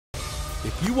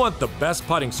If you want the best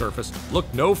putting surface,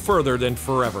 look no further than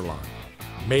Foreverlawn.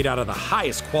 Made out of the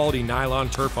highest quality nylon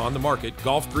turf on the market,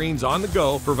 GolfGreens On The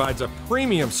Go provides a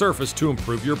premium surface to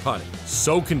improve your putting.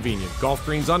 So convenient,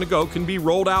 GolfGreens On The Go can be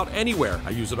rolled out anywhere.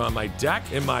 I use it on my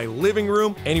deck, in my living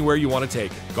room, anywhere you want to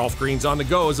take it. GolfGreens On The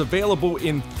Go is available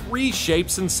in 3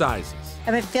 shapes and sizes.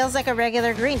 And it feels like a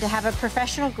regular green to have a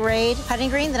professional grade putting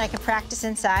green that I can practice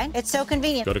inside. It's so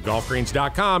convenient. Go to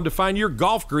golfgreens.com to find your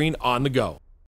golf green on the go.